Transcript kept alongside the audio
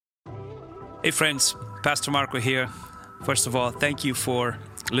Hey friends, Pastor Marco here. First of all, thank you for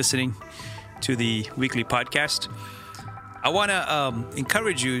listening to the weekly podcast. I want to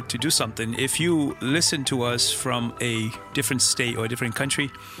encourage you to do something. If you listen to us from a different state or a different country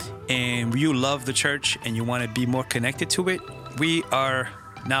and you love the church and you want to be more connected to it, we are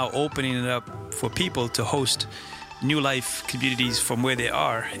now opening it up for people to host New Life communities from where they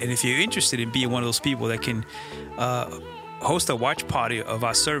are. And if you're interested in being one of those people that can host a watch party of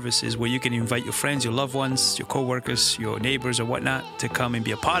our services where you can invite your friends, your loved ones, your co-workers, your neighbors or whatnot to come and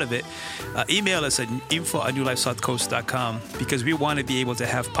be a part of it, email us at info@newlifesouthcoast.com because we want to be able to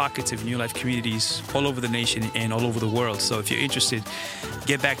have pockets of New Life communities all over the nation and all over the world. So if you're interested,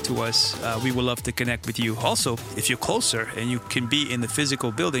 get back to us. We would love to connect with you. Also, if you're closer and you can be in the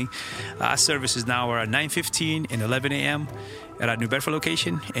physical building, our services now are at 9:15 and 11 a.m. at our New Bedford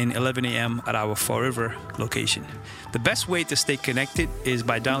location and 11 a.m. at our Fall River location. The best way to stay connected is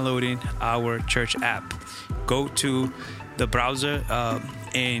by downloading our church app. Go to the browser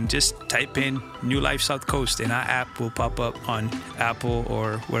and just type in New Life South Coast, and our app will pop up on Apple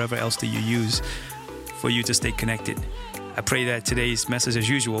or whatever else that you use for you to stay connected. I pray that today's message, as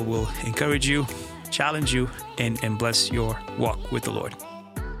usual, will encourage you, challenge you, and bless your walk with the Lord.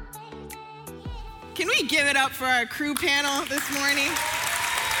 Can we give it up for our crew panel this morning?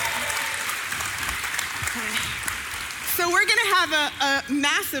 So we're going to have a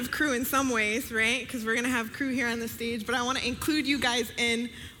massive crew in some ways, right? Because we're going to have crew here on the stage, but I want to include you guys in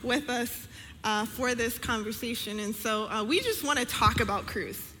with us for this conversation. And so we just want to talk about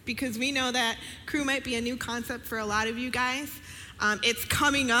crews because we know that crew might be a new concept for a lot of you guys. It's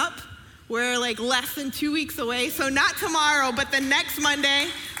coming up. We're like less than 2 weeks away. So not tomorrow, but the next Monday,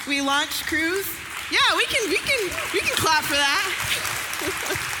 we launch crews. Yeah, we can clap for that.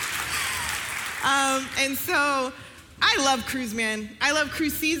 And so I love cruise, man. I love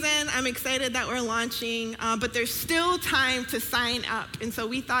cruise season. I'm excited that we're launching, but there's still time to sign up. And so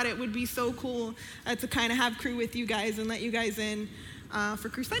we thought it would be so cool to kind of have crew with you guys and let you guys in for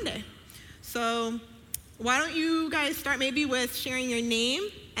Crew Sunday. So why don't you guys start maybe with sharing your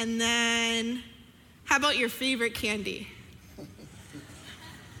name, and then how about your favorite candy?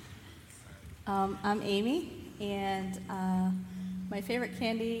 I'm Amy, and my favorite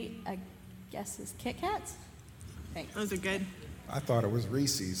candy, I guess, is Kit Kats. Thanks. Those are good. I thought it was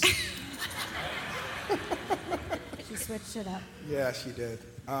Reese's. She switched it up. Yeah, she did.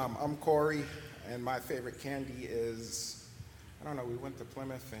 I'm Corey, and my favorite candy is, I don't know, we went to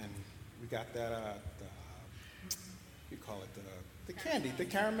Plymouth and we got that, we call it the candy, the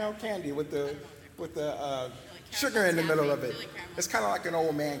caramel candy with the sugar in the middle of it. It's kind of like an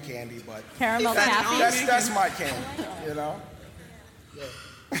old man candy, but Caramel taffy. that's my candy, you know? Yeah.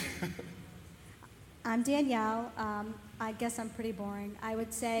 I'm Danielle. I guess I'm pretty boring. I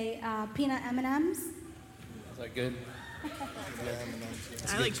would say peanut M&Ms. Is that good?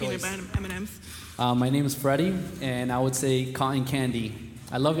 I like peanut butter M&Ms. My name is Freddie, and I would say cotton candy.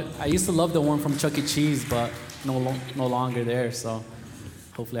 I love it. I used to love the one from Chuck E. Cheese, but no longer there. So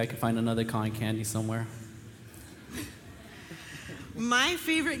hopefully I can find another cotton candy somewhere. My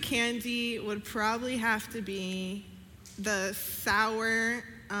favorite candy would probably have to be the sour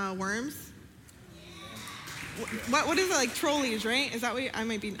worms. What is it, like Trolleys, right? Is that what I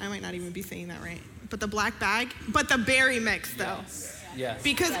might not even be saying that right. But the black bag, but the berry mix though. Yes.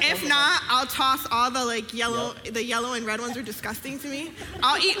 Because if not, I'll toss all the like yellow, the yellow and red ones are disgusting to me.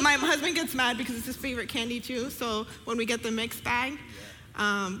 I'll eat, my husband gets mad because it's his favorite candy too. So when we get the mixed bag,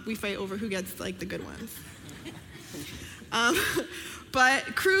 we fight over who gets like the good ones.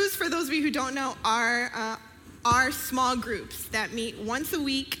 But crews, for those of you who don't know, are small groups that meet once a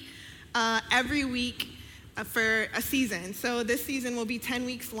week, every week for a season. So this season will be 10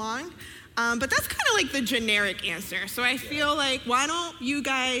 weeks long. But that's kind of like the generic answer. So I feel like, why don't you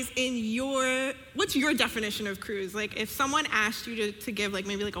guys what's your definition of crews? Like if someone asked you to give like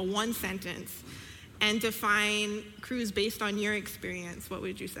maybe like a one sentence and define crews based on your experience, what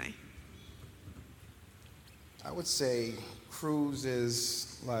would you say? I would say cruise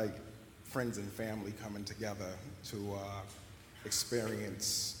is like friends and family coming together to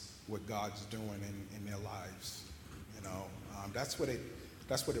experience what God's doing in their lives. You know, that's what it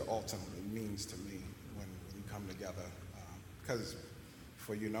ultimately means to me when you come together. Because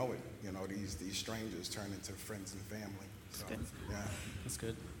before you know it, these strangers turn into friends and family. So, yeah, That's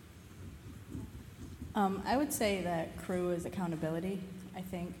good. I would say that crew is accountability. I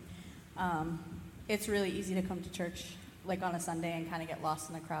think it's really easy to come to church like on a Sunday and kind of get lost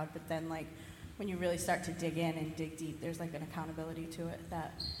in the crowd, but then like when you really start to dig in and dig deep, there's like an accountability to it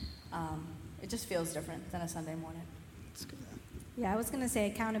that it just feels different than a Sunday morning. That's good. Yeah, I was going to say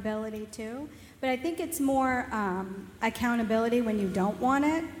accountability too, but I think it's more accountability when you don't want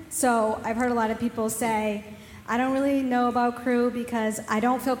it. So I've heard a lot of people say, I don't really know about Cru because I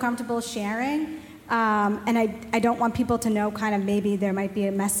don't feel comfortable sharing, and I don't want people to know kind of maybe there might be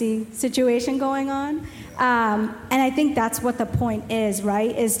a messy situation going on. And I think that's what the point is,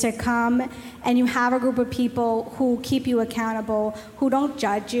 right, is to come and you have a group of people who keep you accountable, who don't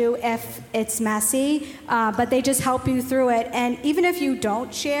judge you if it's messy, but they just help you through it. And even if you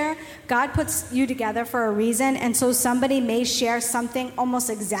don't share, God puts you together for a reason, and so somebody may share something almost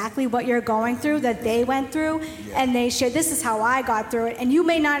exactly what you're going through that they went through, and they share, this is how I got through it, and you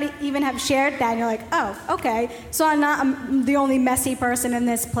may not even have shared that, and you're like, oh, okay, so I'm the only messy person in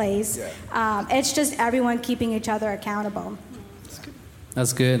this place. It's just everyone keeping each other accountable.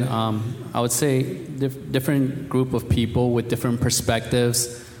 That's good. I would say different group of people with different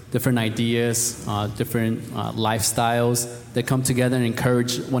perspectives, different ideas, different lifestyles that come together and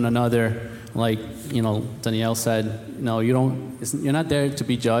encourage one another. Like, Danielle said, you're not there to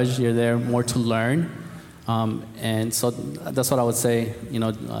be judged. You're there more to learn. And so that's what I would say.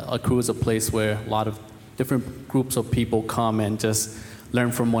 A Cru is a place where a lot of different groups of people come and just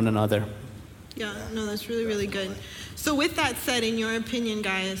learn from one another. Yeah, no, that's really, really good. So with that said, in your opinion,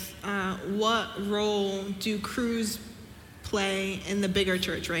 guys, what role do Crus play in the bigger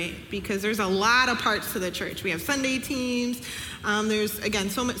church, right? Because there's a lot of parts to the church. We have Sunday teams. There's, again,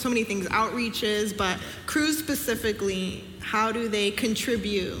 so many things, outreaches, but Crus specifically, how do they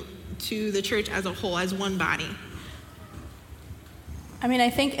contribute to the church as a whole, as one body? I mean, I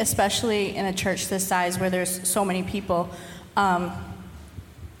think especially in a church this size where there's so many people,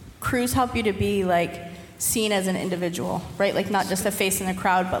 Crus help you to be seen as an individual, right? Not just a face in the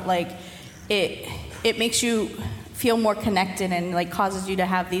crowd, but it makes you feel more connected and causes you to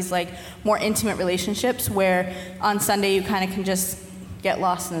have these more intimate relationships where on Sunday you kind of can just get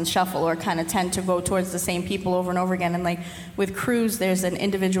lost in the shuffle or kind of tend to go towards the same people over and over again. And with Crus, there's an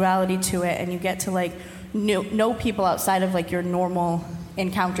individuality to it, and you get to know people outside of your normal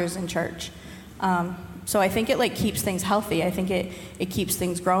encounters in church. So I think it keeps things healthy. I think it keeps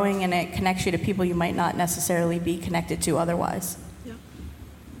things growing, and it connects you to people you might not necessarily be connected to otherwise. Yeah.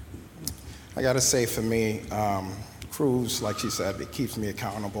 I gotta say, for me, Crus, like she said, it keeps me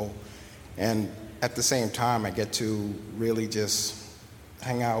accountable, and at the same time, I get to really just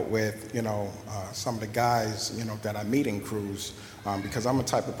hang out with some of the guys that I meet in Crus, because I'm a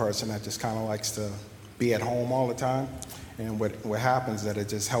type of person that just kind of likes to be at home all the time. And what happens is that it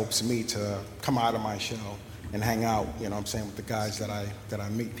just helps me to come out of my shell and hang out, with the guys that I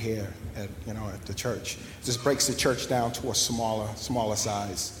meet here at the church. It just breaks the church down to a smaller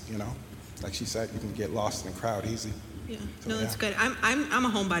size, Like she said, you can get lost in the crowd easy. Yeah, so, that's good. I'm a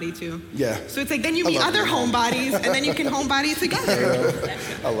homebody too. Yeah. So it's then you meet other homebodies, and then you can homebody together.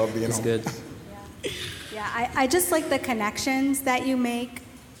 I love being home. Good. Yeah, I just like the connections that you make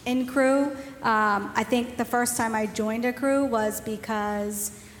in Cru. I think the first time I joined a Cru was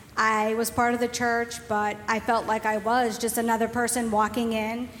because I was part of the church, but I felt like I was just another person walking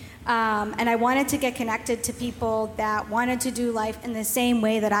in. And I wanted to get connected to people that wanted to do life in the same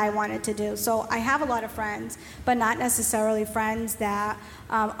way that I wanted to do. So I have a lot of friends, but not necessarily friends that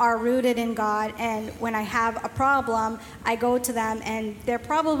are rooted in God. And when I have a problem, I go to them, and they're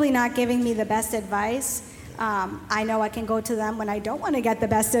probably not giving me the best advice. I know I can go to them when I don't want to get the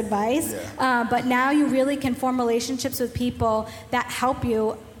best advice. But now you really can form relationships with people that help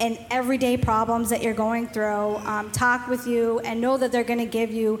you in everyday problems that you're going through, talk with you, and know that they're going to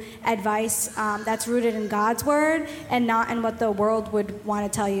give you advice that's rooted in God's word and not in what the world would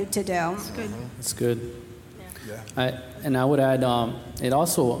want to tell you to do. That's good. That's good. And I would add, it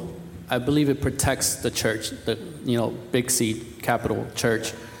also, I believe it protects the church, the big C, capital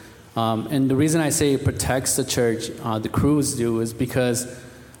church. And the reason I say it protects the church, the Crus do, is because,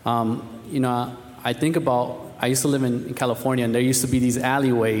 I think about, I used to live in California, and there used to be these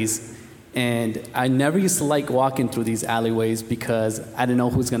alleyways, and I never used to like walking through these alleyways because I didn't know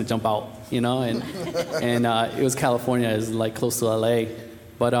who's going to jump out, and it was California, it was close to LA.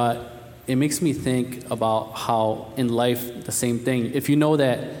 But it makes me think about how in life, the same thing. If you know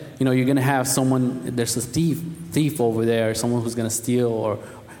that, you're going to have someone, there's a thief over there, someone who's going to steal, or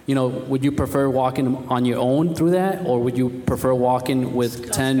would you prefer walking on your own through that, or would you prefer walking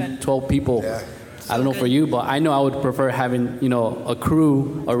with 10, 12 people? Yeah. I don't know for you, but I know I would prefer having, a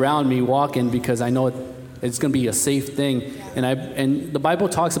Cru around me walking, because I know it's going to be a safe thing. And the Bible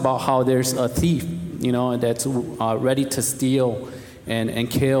talks about how there's a thief, that's ready to steal and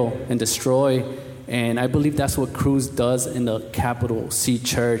kill and destroy. And I believe that's what Cruise does in the capital C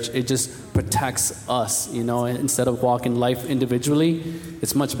church. It just protects us, you know, and instead of walking life individually,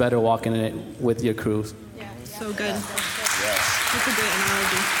 it's much better walking it with your Cruise. Yeah, so good. That's a great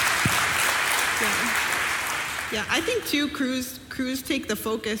analogy. Yeah, I think too, Cruise take the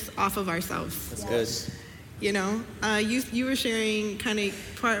focus off of ourselves. That's good. You know, you were sharing kind of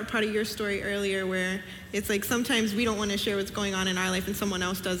part of your story earlier where it's like sometimes we don't want to share what's going on in our life and someone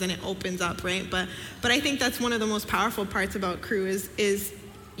else does and it opens up, right? But I think that's one of the most powerful parts about Crew is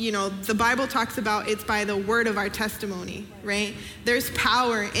you know, the Bible talks about it's by the word of our testimony, right? There's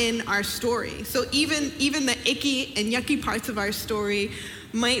power in our story. So even the icky and yucky parts of our story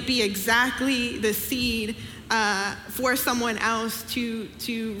might be exactly the seed for someone else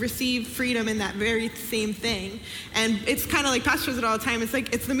to receive freedom in that very same thing. And it's kind of like Pastor says it all the time. It's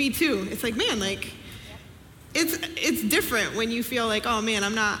like, it's the me too. It's like, man, like, it's different when you feel like, oh man,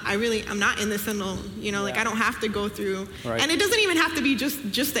 I'm not in this alone. You know, like I don't have to go through. Right. And it doesn't even have to be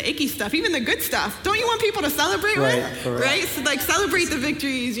just the icky stuff, even the good stuff. Don't you want people to celebrate with? Right? So like celebrate the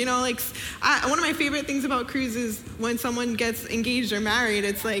victories, you know, like one of my favorite things about Cruise is when someone gets engaged or married,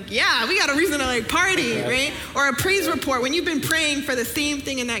 it's like, yeah, we got a reason to like party, right? Or a praise report when you've been praying for the same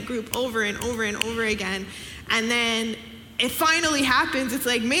thing in that group over and over and over again. And then it finally happens. It's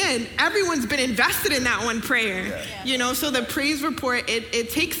like, man, everyone's been invested in that one prayer, you know? So the praise report,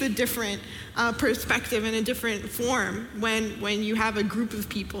 it takes a different perspective and a different form when you have a group of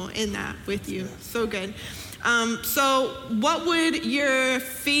people in that with you. So good. So what would your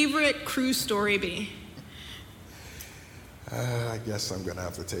favorite Crew story be? I guess I'm gonna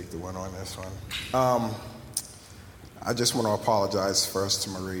have to take the one on this one. I just want to apologize first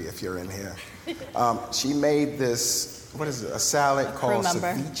to Marie if you're in here. She made this, what is it, a salad called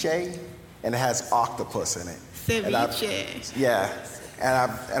ceviche, and it has octopus in it. Ceviche.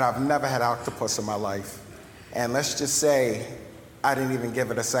 And I've never had octopus in my life. And let's just say I didn't even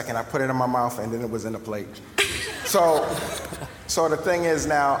give it a second. I put it in my mouth and then it was in the plate. So the thing is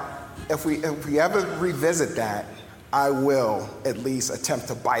now, if we ever revisit that, I will at least attempt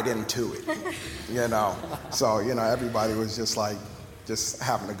to bite into it, you know. So, you know, everybody was just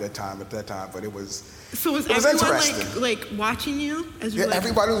having a good time at that time, but it was everyone like watching you?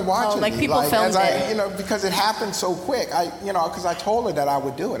 Everybody was watching me. Like people like, filmed it. You know, because it happened so quick. Because I told her that I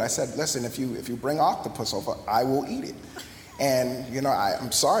would do it. I said, listen, if you bring octopus over, I will eat it. And, you know,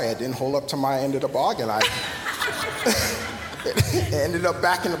 I'm sorry, I didn't hold up to my end of the bargain. It ended up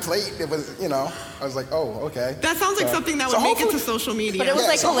back in the plate. It was, you know, I was like, oh, okay. That sounds like something that would make it to social media. But it was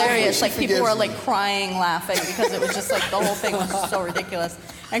like hilarious. Like people were like crying, laughing because it was just like the whole thing was just so ridiculous.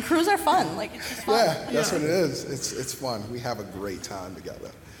 And Crews are fun. Like it's just fun. Yeah, that's what it is. It's fun. We have a great time together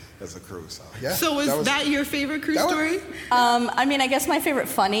as a crew. So yeah. So was that your favorite Crew story? I mean, I guess my favorite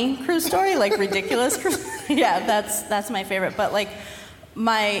funny Crew story, like ridiculous Crew. Yeah, that's my favorite. But like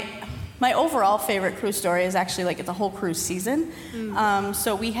my overall favorite Crew story is actually like the whole Crew season.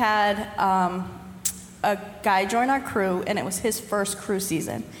 So we had a guy join our crew, and it was his first Crew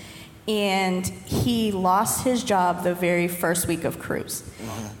season. And he lost his job the very first week of Crews.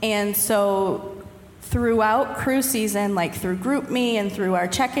 And so throughout Crew season, like through GroupMe and through our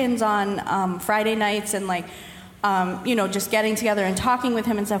check-ins on Friday nights and like, you know, just getting together and talking with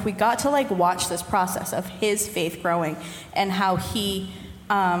him and stuff, we got to like watch this process of his faith growing and how he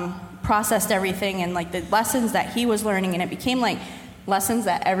processed everything and like the lessons that he was learning, and it became like lessons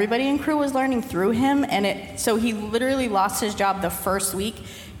that everybody in Crew was learning through him. And so he literally lost his job the first week,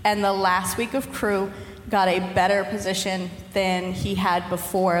 and the last week of Crew got a better position than he had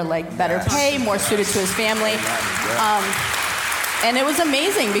before, like better pay, more suited to his family. And it was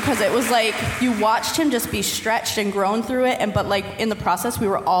amazing because it was like you watched him just be stretched and grown through it, but like in the process we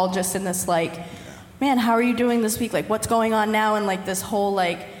were all just in this like, man, how are you doing this week? Like what's going on now? And like this whole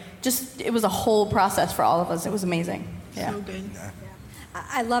like, just, it was a whole process for all of us. It was amazing. Yeah. So good.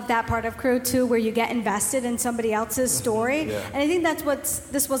 I love that part of Crew too, where you get invested in somebody else's story. And I think that's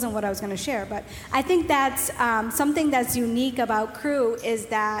this wasn't what I was going to share, but I think that's something that's unique about Crew is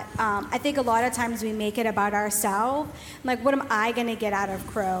that I think a lot of times we make it about ourselves. Like, what am I going to get out of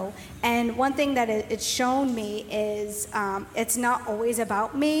Crew? And one thing that it's shown me is it's not always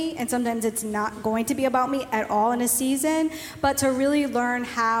about me, and sometimes it's not going to be about me at all in a season, but to really learn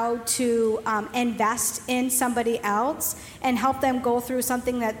how to invest in somebody else and help them go through through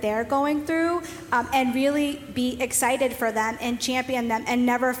something that they're going through, and really be excited for them and champion them and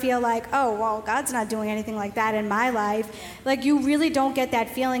never feel like, oh, well, God's not doing anything like that in my life. Like, you really don't get that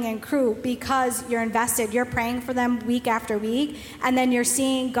feeling in Cru because you're invested. You're praying for them week after week, and then you're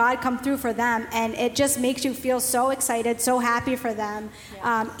seeing God come through for them, and it just makes you feel so excited, so happy for them.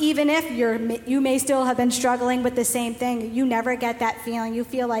 Even if you may still have been struggling with the same thing, you never get that feeling. You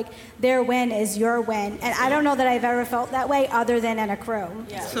feel like their win is your win. And I don't know that I've ever felt that way other than in a Cru.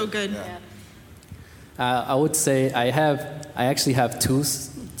 Yeah. So good. Yeah. I would say I actually have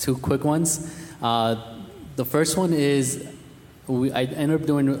two quick ones. The first one is I ended up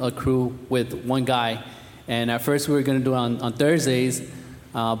doing a Cru with one guy, and at first we were going to do it on Thursdays,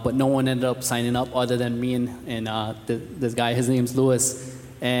 but no one ended up signing up other than me and this guy. His name's Lewis,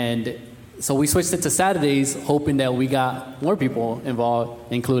 and so we switched it to Saturdays, hoping that we got more people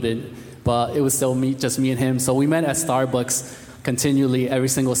involved, included, but it was still just me and him. So we met at Starbucks continually every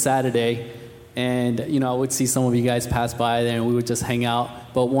single Saturday, and I would see some of you guys pass by there, and we would just hang out.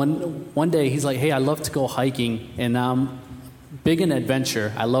 But one day he's like, "Hey, I love to go hiking, and I'm big in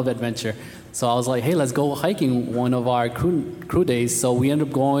adventure. I love adventure." So I was like, "Hey, let's go hiking one of our crew days." So we ended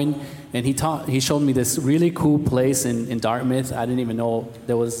up going, and he showed me this really cool place in Dartmouth. I didn't even know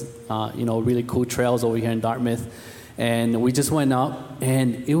there was really cool trails over here in Dartmouth. And we just went up,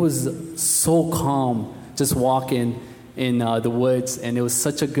 and it was so calm just walking in the woods, and it was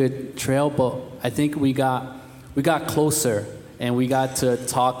such a good trail. But I think we got closer, and we got to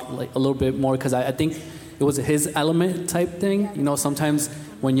talk like a little bit more, because I think it was his element type thing. Sometimes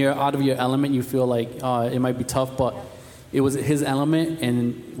when you're out of your element, you feel like it might be tough, but it was his element,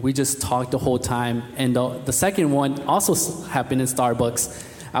 and we just talked the whole time. And the second one also happened in Starbucks.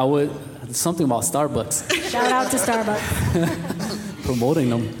 Something about Starbucks. Shout out to Starbucks. Promoting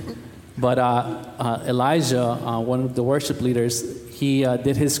them. But Elijah, one of the worship leaders, he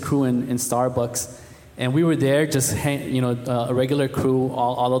did his Cru in Starbucks. And we were there just, a regular Cru,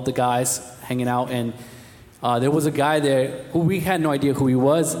 all of the guys hanging out. And there was a guy there who we had no idea who he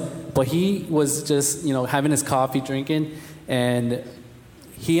was, but he was just, having his coffee, drinking. And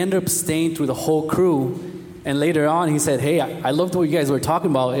he ended up staying through the whole Cru. And later on, he said, "Hey, I loved what you guys were talking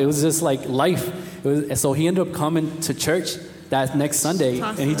about. It was just like life." So he ended up coming to church that next Sunday,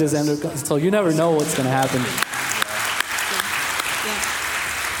 and he just ended up. So you never know what's going to happen.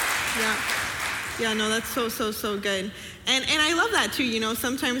 Yeah, no, that's so good. And I love that too.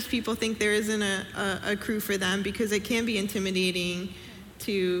 Sometimes people think there isn't a Cru for them because it can be intimidating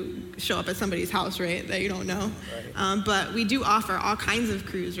to show up at somebody's house, right, that you don't know. Right. But we do offer all kinds of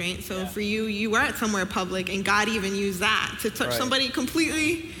Crus, right? So for you were at somewhere public, and God even used that to touch somebody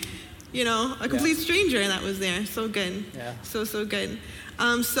completely, a complete stranger that was there. So good. Yeah. So good.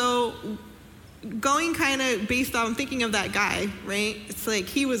 So going kind of based on thinking of that guy, right? It's like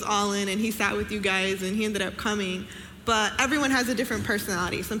he was all in, and he sat with you guys, and he ended up coming. But everyone has a different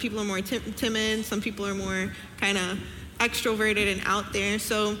personality. Some people are more timid. Some people are more kind of extroverted and out there.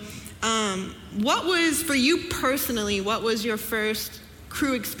 So what was, for you personally, what was your first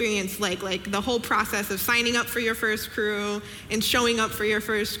Cru experience like the whole process of signing up for your first Cru and showing up for your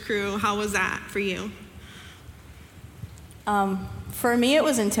first Cru? How was that for you? For me, it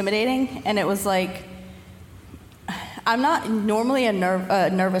was intimidating, and it was like, I'm not normally a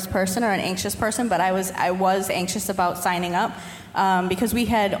nervous person or an anxious person, but I was anxious about signing up. Because we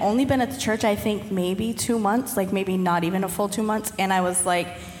had only been at the church, I think, maybe 2 months, like maybe not even a full 2 months. And I was like,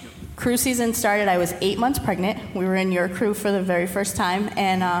 Cru season started, I was 8 months pregnant. We were in your Cru for the very first time.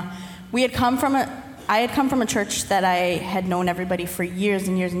 And I had come from a church that I had known everybody for years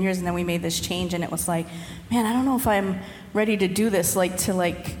and years and years. And then we made this change, and it was like, man, I don't know if I'm ready to do this, to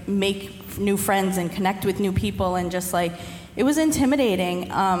make new friends and connect with new people. And just it was intimidating.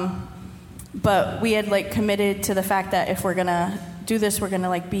 But we had committed to the fact that if we're gonna do this, we're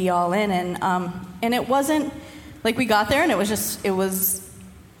gonna be all in, and it wasn't we got there and it was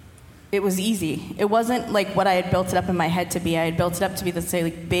easy. It wasn't what I had built it up in my head to be. I had built it up to be this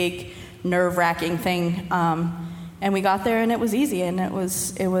big, nerve-wracking thing, and we got there and it was easy, and it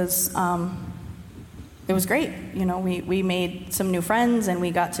was great. We made some new friends, and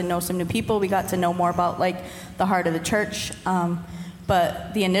we got to know some new people. We got to know more about the heart of the church.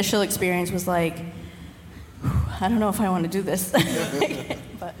 But the initial experience was I don't know if I want to do this.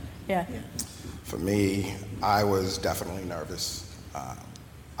 But yeah. For me, I was definitely nervous.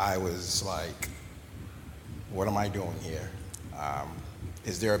 I was like, what am I doing here?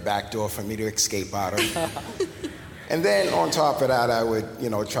 Is there a back door for me to escape out of? And then on top of that, I would,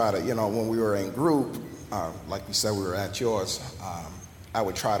 try to, when we were in group, like you said, we were at yours, I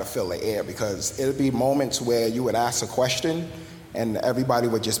would try to fill the air, because it'd be moments where you would ask a question and everybody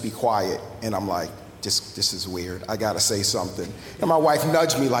would just be quiet. And I'm like, this is weird. I got to say something. And my wife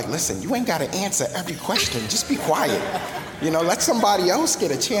nudged me like, listen, you ain't got to answer every question. Just be quiet. Let somebody else get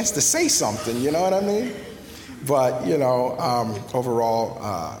a chance to say something. You know what I mean? But,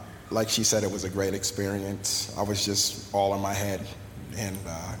 overall, like she said, it was a great experience. I was just all in my head. And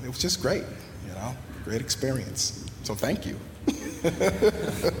it was just great, great experience. So thank you.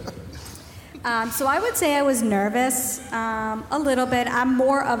 So I would say I was nervous a little bit. I'm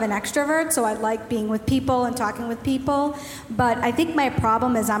more of an extrovert, so I like being with people and talking with people. But I think my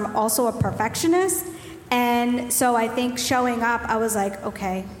problem is I'm also a perfectionist. And so I think showing up, I was like,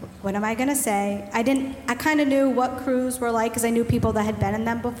 okay, what am I going to say? I kind of knew what crews were like because I knew people that had been in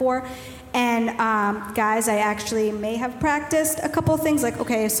them before. And guys, I actually may have practiced a couple of things, like,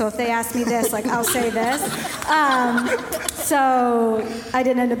 okay, so if they ask me this, like, I'll say this. So I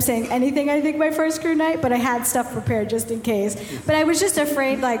didn't end up saying anything, I think, my first crew night, but I had stuff prepared just in case. But I was just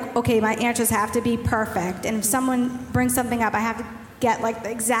afraid, like, okay, my answers have to be perfect. And if someone brings something up, I have to get, like,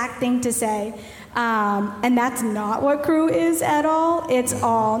 the exact thing to say. And that's not what crew is at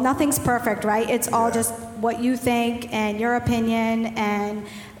all. Nothing's perfect, right? It's all just what you think and your opinion and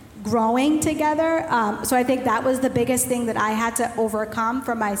growing together. So I think that was the biggest thing that I had to overcome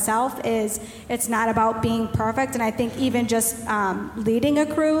for myself is it's not about being perfect. And I think even just leading a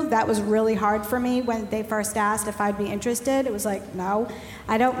crew, that was really hard for me when they first asked if I'd be interested. It was like, no,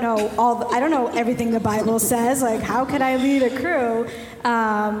 I don't know everything the Bible says. Like, how could I lead a crew?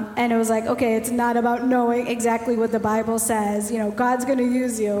 And it was like, okay, it's not about knowing exactly what the Bible says. God's going to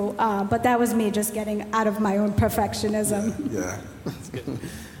use you. But that was me just getting out of my own perfectionism. Yeah. That's good.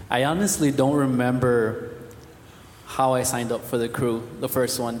 I honestly don't remember how I signed up for the crew, the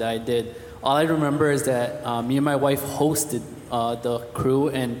first one that I did. All I remember is that me and my wife hosted the crew,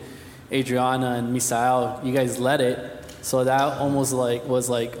 and Adriana and Misael, you guys led it. So that almost was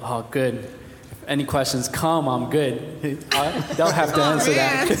like, oh, good. If any questions come, I'm good. They'll have to answer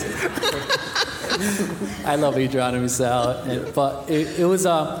that. I love Adriana and Misael, but it was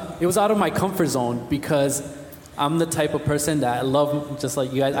out of my comfort zone because I'm the type of person that I love, just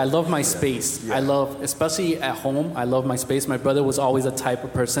like you guys, I love my space. Yeah. I love, especially at home, I love my space. My brother was always the type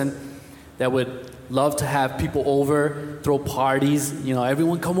of person that would love to have people over, throw parties,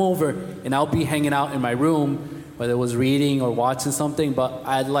 everyone come over, and I'll be hanging out in my room, whether it was reading or watching something, but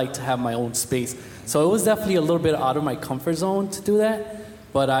I'd like to have my own space. So it was definitely a little bit out of my comfort zone to do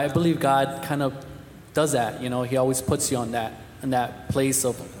that, but I believe God kind of does that. He always puts you in that place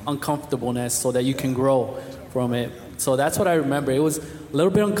of uncomfortableness so that you can grow from it. So that's what I remember. It was a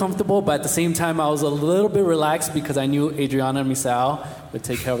little bit uncomfortable, but at the same time, I was a little bit relaxed because I knew Adriana and Misael would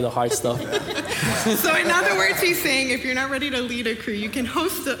take care of the hard stuff. So in other words, he's saying if you're not ready to lead a crew, you can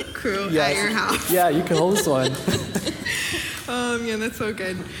host a crew at your house. Yeah, you can host one. Yeah, that's so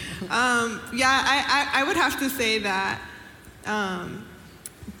good. I would have to say that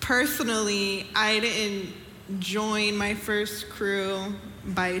personally, I didn't join my first crew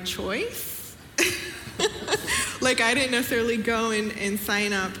by choice. Like, I didn't necessarily go and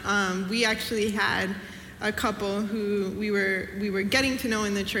sign up. We actually had a couple who we were getting to know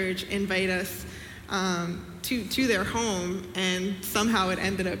in the church invite us to their home, and somehow it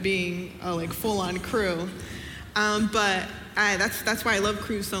ended up being a full-on crew. But that's why I love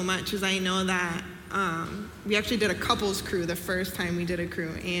crew so much, is I know that we actually did a couples crew the first time we did a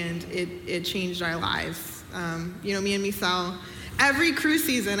crew, and it changed our lives. Me and Misael, every crew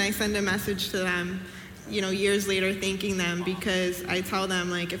season I send a message to them, years later, thanking them, because I tell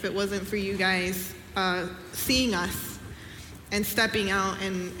them, if it wasn't for you guys seeing us and stepping out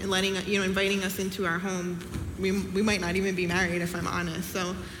and letting, inviting us into our home, we might not even be married, if I'm honest.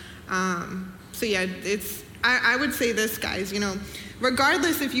 So yeah, I would say this, guys,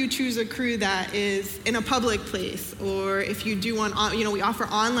 regardless if you choose a crew that is in a public place, or if you do we offer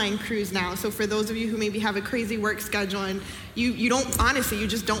online crews now. So for those of you who maybe have a crazy work schedule and you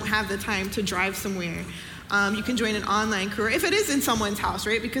just don't have the time to drive somewhere, you can join an online crew, if it is in someone's house,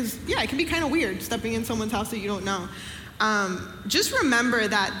 right? Because it can be kind of weird stepping in someone's house that you don't know. Just remember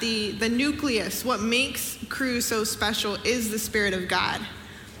that the nucleus, what makes crew so special, is the Spirit of God.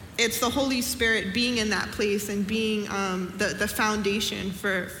 It's the Holy Spirit being in that place and being the foundation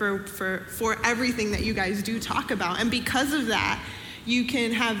for everything that you guys do talk about. And because of that, you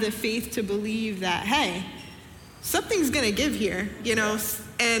can have the faith to believe that, hey, something's going to give here,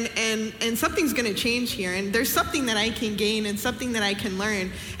 and something's going to change here. And there's something that I can gain and something that I can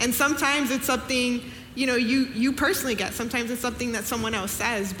learn. And sometimes it's something, you personally get. Sometimes it's something that someone else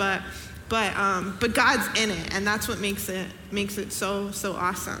says, but God's in it, and that's what makes it so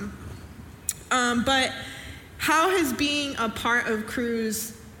awesome. But How has being a part of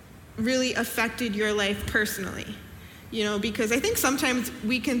Cruise really affected your life personally? You know, because I think sometimes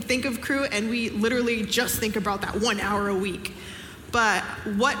we can think of Cru and we literally just think about that 1 hour a week. But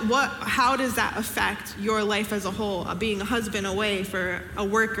how does that affect your life as a whole, being a husband away for a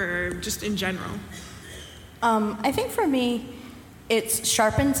worker, just in general? I think for me, it's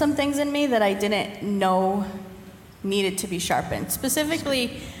sharpened some things in me that I didn't know needed to be sharpened.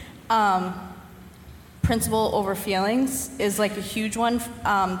 Specifically, principle over feelings is like a huge one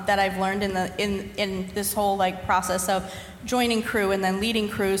that I've learned in this whole like process of joining Cru and then leading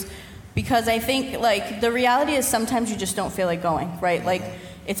Cruise, because I think like the reality is sometimes you just don't feel like going, right? Like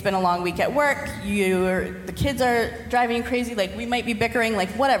it's been a long week at work, the kids are driving you crazy, like we might be bickering, like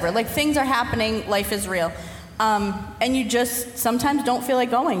whatever, like things are happening, life is real. And you just sometimes don't feel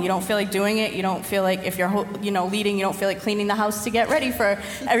like going. You don't feel like doing it. You don't feel like if you're, leading, you don't feel like cleaning the house to get ready for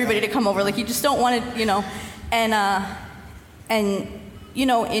everybody to come over. Like you just don't want to, and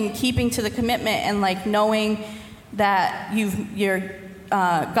in keeping to the commitment and like knowing that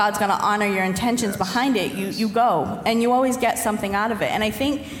God's going to honor your intentions behind it, you go and you always get something out of it. And I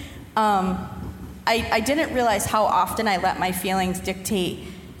think I didn't realize how often I let my feelings dictate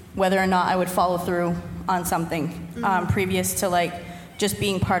whether or not I would follow through on something previous to like just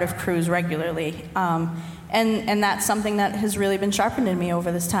being part of Cruise regularly, and that's something that has really been sharpened in me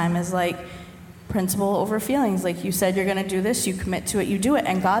over this time, is like principle over feelings. Like you said, you're going to do this, you commit to it, you do it,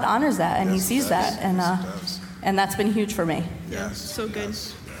 and God honors that, and He sees that, and that's been huge for me. Yeah, so good.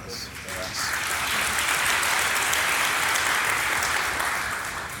 Yes.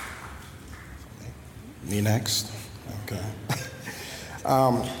 Me next? Okay.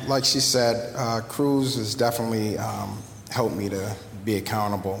 Like she said, Cruise has definitely helped me to be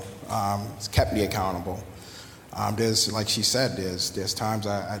accountable. It's kept me accountable. There's, like she said, there's times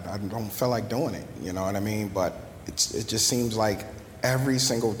I don't feel like doing it, you know what I mean? But it just seems like every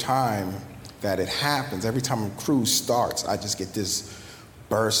single time that it happens, every time Cruise starts, I just get this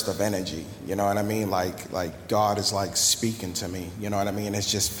burst of energy, you know what I mean? Like God is like speaking to me, you know what I mean? It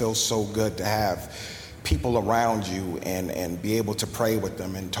just feels so good to have people around you and be able to pray with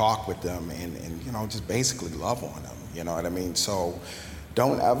them and talk with them and just basically love on them, you know what I mean? So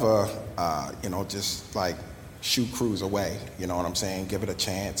don't ever just like shoo Cruise away, you know what I'm saying? Give it a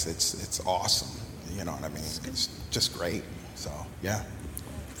chance. It's awesome, you know what I mean? It's just great. So yeah.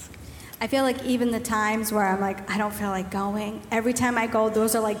 I feel like even the times where I'm like, I don't feel like going, every time I go,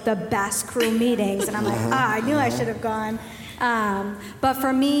 those are like the best Cru meetings, and I'm like, I knew I should have gone. But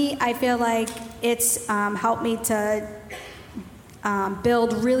for me, I feel like it's helped me to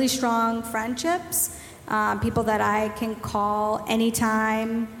build really strong friendships, people that I can call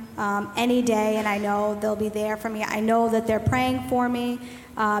anytime, any day, and I know they'll be there for me. I know that they're praying for me,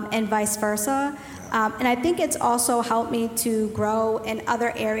 and vice versa. And I think it's also helped me to grow in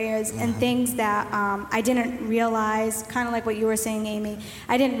other areas and things that I didn't realize, kind of like what you were saying, Amy.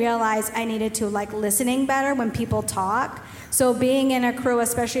 I didn't realize I needed to like listening better when people talk. So being in a Cru,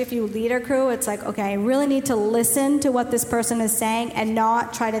 especially if you lead a Cru, it's like, okay, I really need to listen to what this person is saying and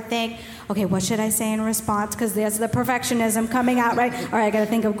not try to think, okay, what should I say in response? Because there's the perfectionism coming out, right? All right, I got to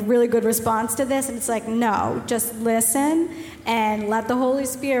think of a really good response to this. And it's like, no, just listen and let the Holy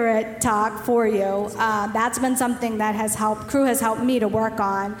Spirit talk for you. That's been something that Cru has helped me to work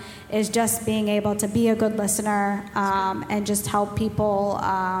on, is just being able to be a good listener and just help people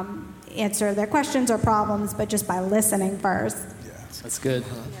answer their questions or problems, but just by listening first. Yeah. That's good.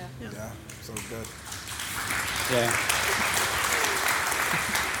 Yeah, so good.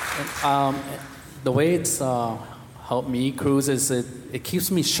 Yeah. The way it's helped me, Cruise, is it keeps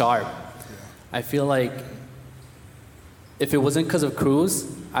me sharp. Yeah. I feel like if it wasn't because of Cruise,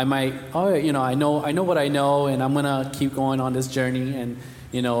 I might, I know what I know, and I'm gonna keep going on this journey and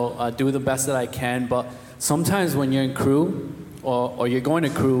do the best that I can. But sometimes when you're in Cru or you're going to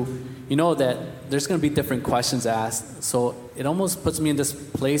Cru, you know that there's going to be different questions asked. So it almost puts me in this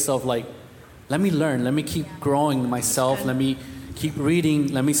place of like, let me learn, let me keep growing myself, let me keep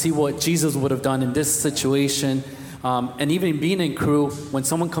reading, let me see what Jesus would have done in this situation. And even being in Cru, when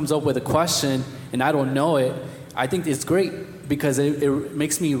someone comes up with a question and I don't know it, I think it's great because it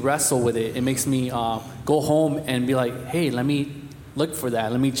makes me wrestle with it. It makes me go home and be like, hey, let me look for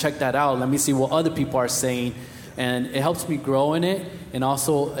that. Let me check that out. Let me see what other people are saying. And it helps me grow in it. And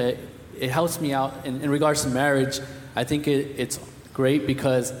also it helps me out in regards to marriage. I think it's great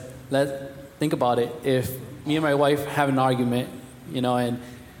because think about it. If me and my wife have an argument, and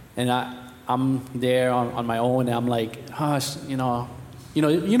I'm there on my own, and I'm like, hush, when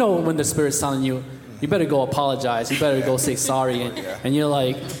the Spirit's telling you, you better go apologize. You better go say sorry. And you're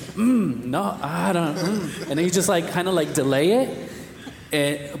like, no, I don't. And then you just like kind of like delay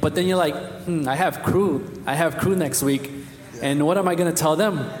it. But then you're like, I have crew next week. And what am I going to tell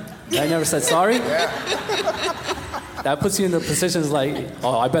them? I never said sorry? That puts you in the positions like,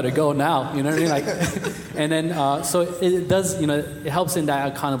 oh, I better go now. You know what I mean? Like, and then, so it does, it helps in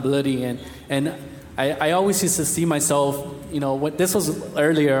that accountability. And I always used to see myself, this was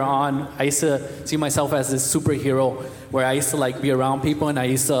earlier on, I used to see myself as this superhero where I used to like be around people and I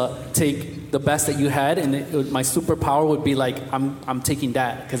used to take the best that you had, and my superpower would be like, I'm taking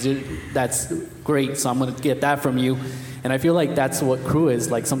that because that's great, so I'm going to get that from you. And I feel like that's what crew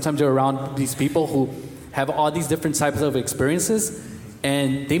is. Like sometimes you're around these people who have all these different types of experiences,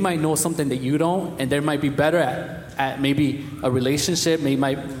 and they might know something that you don't, and they might be better at maybe a relationship, they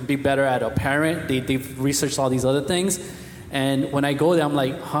might be better at a parent, they've researched all these other things. And when I go there, I'm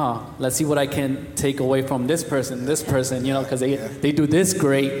like, let's see what I can take away from this person, because they do this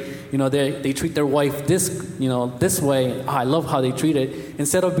great, they treat their wife this way. I love how they treat it.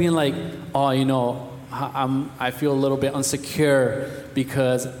 Instead of being like, I feel a little bit insecure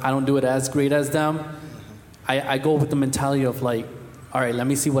because I don't do it as great as them. I go with the mentality of like, all right, let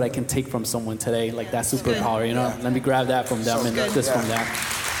me see what I can take from someone today, like that superpower, Let me grab that from them this from them.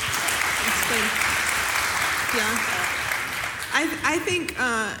 That's good. Yeah. I think,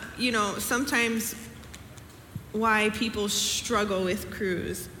 sometimes why people struggle with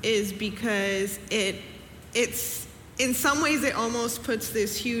cruise is because it's in some ways it almost puts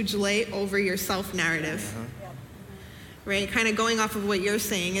this huge weight over your self-narrative. Right? Kind of going off of what you're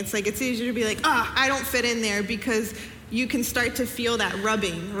saying. It's like it's easier to be like, I don't fit in there, because you can start to feel that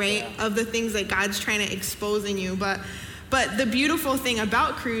rubbing, right, of the things that God's trying to expose in you. But the beautiful thing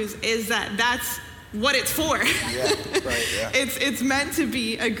about cruise is that that's what it's for. It's meant to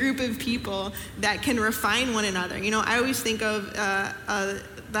be a group of people that can refine one another. I always think of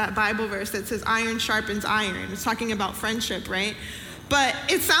that Bible verse that says iron sharpens iron. It's talking about friendship, right? But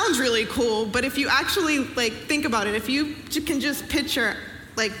it sounds really cool, but if you actually think about it, if you can just picture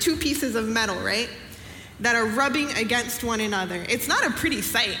like two pieces of metal, right, that are rubbing against one another, it's not a pretty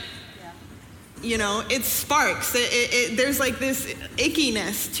sight. It sparks. There's like this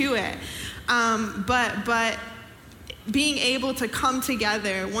ickiness to it. But being able to come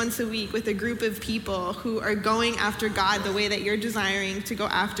together once a week with a group of people who are going after God the way that you're desiring to go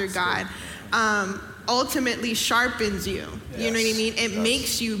after God, ultimately sharpens you. You know what I mean? It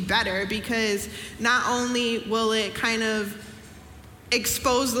makes you better, because not only will it kind of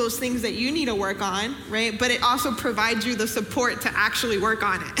expose those things that you need to work on, right? But it also provides you the support to actually work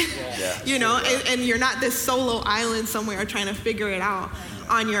on it. And you're not this solo island somewhere trying to figure it out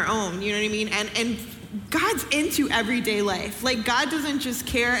on your own. You know what I mean? And God's into everyday life. Like, God doesn't just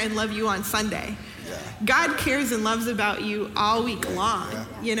care and love you on Sunday. God cares and loves about you all week long,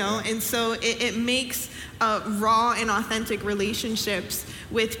 and so it makes raw and authentic relationships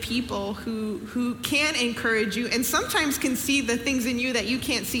with people who can encourage you and sometimes can see the things in you that you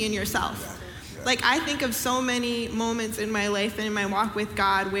can't see in yourself. Like, I think of so many moments in my life and in my walk with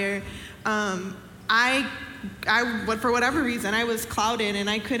God where I for whatever reason, I was clouded and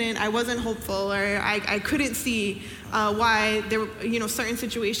I wasn't hopeful, or I couldn't see why there were, certain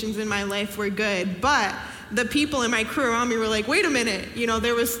situations in my life were good. But the people in my crew around me were like, wait a minute,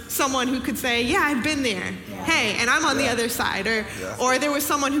 there was someone who could say, yeah, I've been there. Hey, and I'm on the other side. Or there was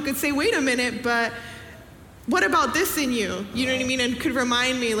someone who could say, wait a minute, but what about this in you? You know what I mean? And could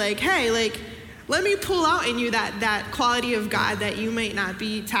remind me like, hey, let me pull out in you that quality of God that you might not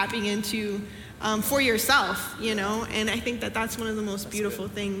be tapping into for yourself, and I think that's one of the most beautiful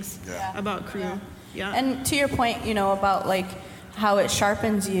things about crew. Yeah. And to your point, about like how it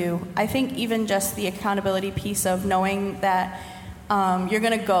sharpens you, I think even just the accountability piece of knowing that you're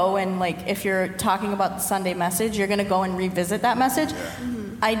going to go and, like, if you're talking about the Sunday message, you're going to go and revisit that message.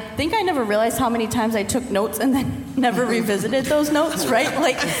 Mm-hmm. I think I never realized how many times I took notes and then never revisited those notes, right?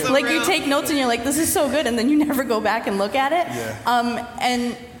 Like you take notes and you're like, this is so good, and then you never go back and look at it. Yeah.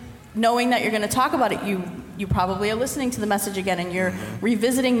 And knowing that you're going to talk about it, you probably are listening to the message again and you're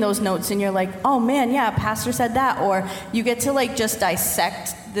revisiting those notes and you're like, oh man, yeah, pastor said that. Or you get to like just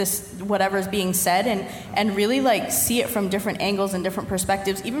dissect this, whatever's being said, and really like see it from different angles and different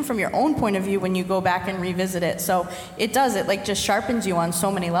perspectives, even from your own point of view when you go back and revisit it. So it like just sharpens you on so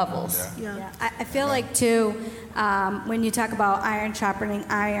many levels. Yeah. I feel like too, when you talk about iron sharpening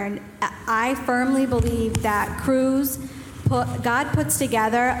iron, I firmly believe that crews, God puts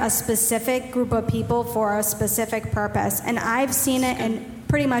together a specific group of people for a specific purpose. And I've seen it in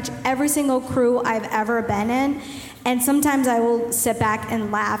pretty much every single crew I've ever been in. And sometimes I will sit back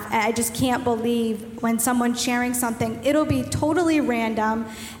and laugh. And I just can't believe when someone's sharing something, it'll be totally random,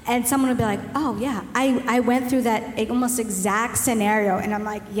 and someone will be like, oh yeah, I went through that almost exact scenario. And I'm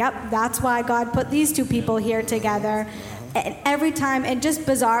like, yep, that's why God put these two people here together. And every time, and just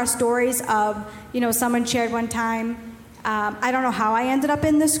bizarre stories of, someone shared one time, I don't know how I ended up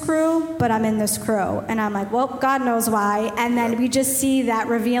in this crew, but I'm in this crew. And I'm like, well, God knows why. And then we just see that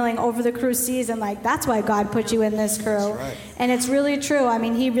revealing over the crew season, like, that's why God put you in this crew. Right. And it's really true. I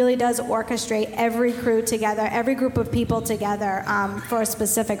mean, he really does orchestrate every crew together, every group of people together for a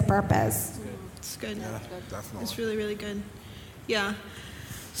specific purpose. It's good. Yeah, definitely. It's really, really good. Yeah.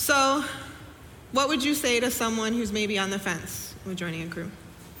 So what would you say to someone who's maybe on the fence with joining a crew?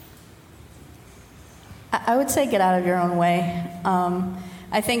 I would say get out of your own way.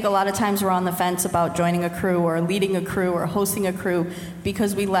 I think a lot of times we're on the fence about joining a crew or leading a crew or hosting a crew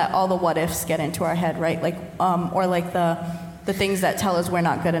because we let all the what ifs get into our head, right? Like, or like the things that tell us we're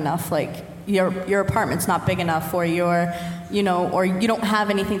not good enough, like your apartment's not big enough, or or you don't have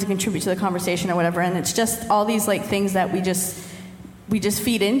anything to contribute to the conversation or whatever. And it's just all these like things that we just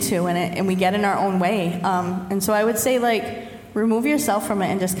feed into, and we get in our own way. And so I would say, like, remove yourself from it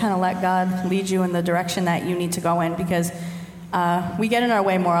and just kind of let God lead you in the direction that you need to go in, because we get in our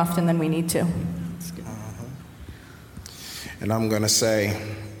way more often than we need to. And I'm going to say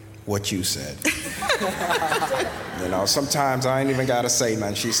what you said. Sometimes I ain't even got to say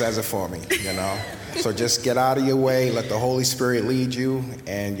nothing. She says it for me, So just get out of your way, let the Holy Spirit lead you,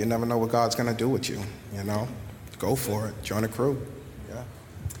 and you never know what God's going to do with you, Go for it. Join a crew.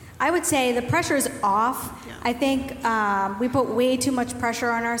 I would say the pressure's off. Yeah. I think we put way too much pressure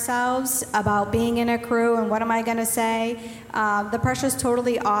on ourselves about being in a crew and what am I going to say. The pressure's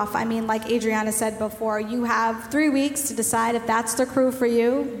totally off. I mean, like Adriana said before, you have 3 weeks to decide if that's the crew for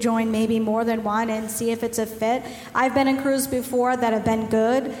you. Join maybe more than one and see if it's a fit. I've been in crews before that have been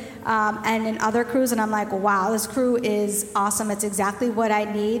good, and in other crews, and I'm like, wow, this crew is awesome. It's exactly what I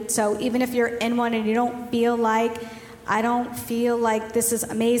need. So even if you're in one and you don't feel like, I don't feel like this is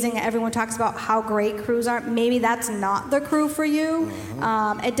amazing, everyone talks about how great crews are, maybe that's not the crew for you.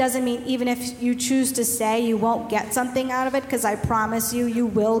 It doesn't mean even if you choose to stay, you won't get something out of it, because I promise you, you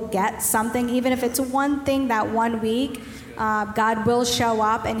will get something. Even if it's one thing that 1 week, God will show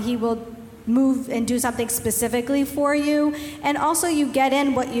up and he will move and do something specifically for you. And also you get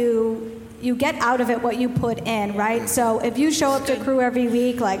in what you get out of it what you put in, right? So if you show up to crew every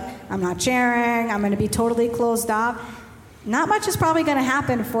week, like, I'm not sharing, I'm going to be totally closed off, not much is probably going to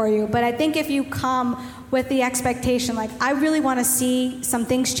happen for you. But I think if you come with the expectation, like, I really want to see some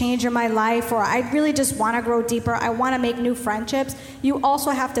things change in my life, or I really just want to grow deeper, I want to make new friendships, you also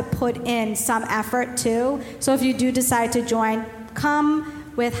have to put in some effort too. So if you do decide to join,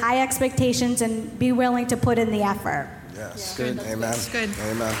 come with high expectations and be willing to put in the effort. Yes. Good. Amen. That's good.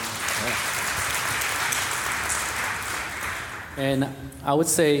 Amen. Yeah. And I would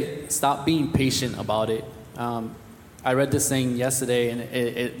say stop being patient about it. I read this thing yesterday,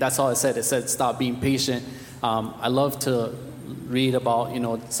 and that's all it said. It said stop being patient. I love to read about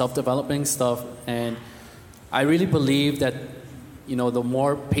self-developing stuff, and I really believe that the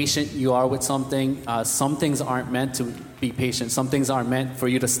more patient you are with something, some things aren't meant to be patient. Some things aren't meant for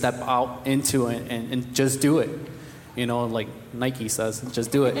you to step out into and just do it. Like Nike says,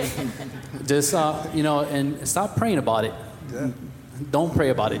 just do it. Just and stop praying about it. Yeah. Don't pray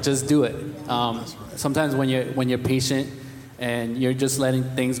about it. Just do it. Sometimes when you're patient and you're just letting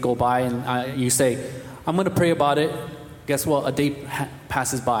things go by, and you say, I'm going to pray about it. Guess what? A day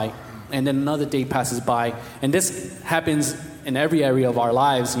passes by, and then another day passes by, and this happens in every area of our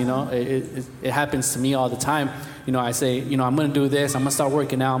lives. It happens to me all the time. I say, I'm going to do this. I'm going to start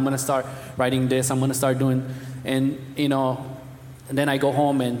working out. I'm going to start writing this. I'm going to start doing, and then I go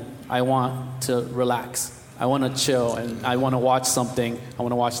home and I want to relax. I want to chill, and I want to watch something. I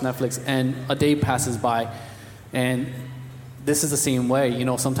want to watch Netflix, and a day passes by, and this is the same way.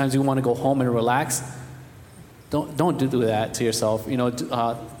 Sometimes you want to go home and relax. Don't do that to yourself.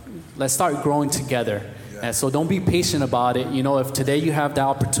 Let's start growing together. Yeah. And so don't be patient about it. If today you have the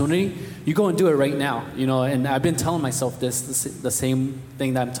opportunity, you go and do it right now. And I've been telling myself the same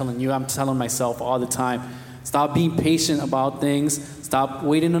thing that I'm telling you. I'm telling myself all the time. Stop being patient about things. Stop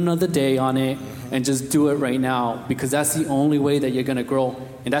waiting another day on it, and just do it right now, because that's the only way that you're gonna grow.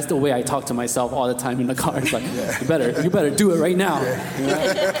 And that's the way I talk to myself all the time in the car. It's like, you better do it right now.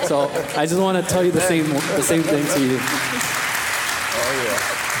 So I just want to tell you the same thing to you. Oh yeah.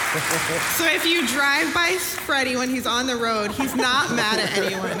 So if you drive by Freddie when he's on the road, he's not mad at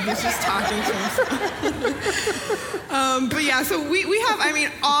anyone. He's just talking to himself. But yeah, so we have,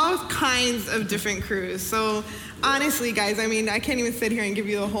 all kinds of different crews. So honestly, guys, I mean, I can't even sit here and give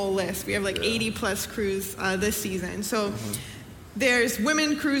you the whole list. We have like 80 plus crews this season. So there's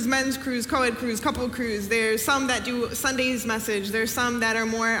women crews, men's crews, co-ed crews, couple crews. There's some that do Sunday's message. There's some that are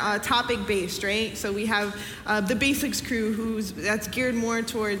more topic-based, right? So we have the basics crew that's geared more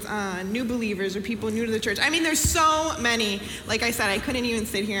towards new believers or people new to the church. I mean, there's so many. Like I said, I couldn't even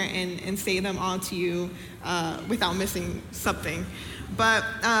sit here and say them all to you without missing something. But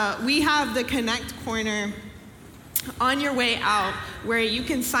we have the Connect Corner on your way out, where you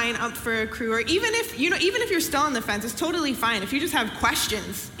can sign up for a crew, or even if you're still on the fence, it's totally fine. If you just have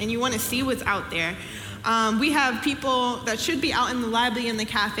questions and you want to see what's out there, we have people that should be out in the lobby in the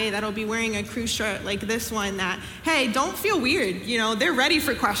cafe that'll be wearing a crew shirt like this one. That, hey, don't feel weird. They're ready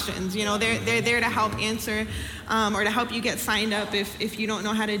for questions. They're there to help answer or to help you get signed up if you don't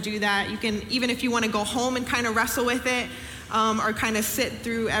know how to do that. You can, even if you want to go home and kind of wrestle with it. Or kind of sit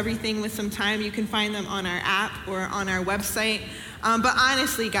through everything with some time, you can find them on our app or on our website. But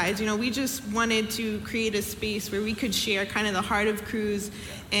honestly, guys, we just wanted to create a space where we could share kind of the heart of Cruise,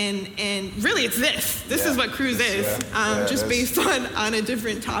 and really it's this is what Cruise is, based on a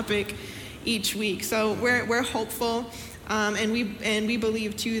different topic each week. So we're hopeful. And we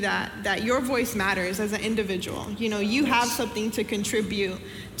believe too that your voice matters as an individual. You have something to contribute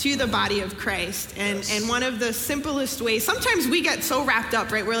to the body of Christ. And one of the simplest ways, sometimes we get so wrapped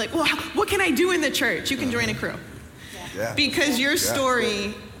up, right? We're like, well, what can I do in the church? You can join a crew. Yeah. Because your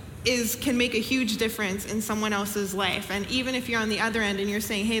story can make a huge difference in someone else's life. And even if you're on the other end and you're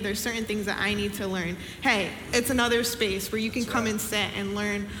saying, hey, there's certain things that I need to learn, hey, it's another space where you can come and sit and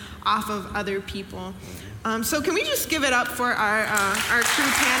learn off of other people. So can we just give it up for our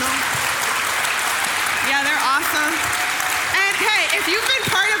crew panel? Yeah, they're awesome. And hey, if you've been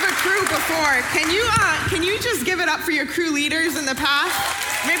part of a crew before, can you just give it up for your crew leaders in the past?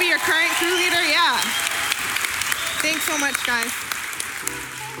 Maybe your current crew leader? Yeah. Thanks so much, guys.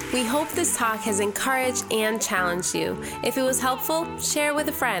 We hope this talk has encouraged and challenged you. If it was helpful, share it with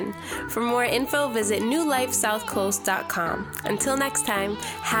a friend. For more info, visit newlifesouthcoast.com. Until next time,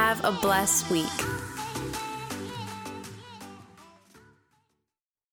 have a blessed week.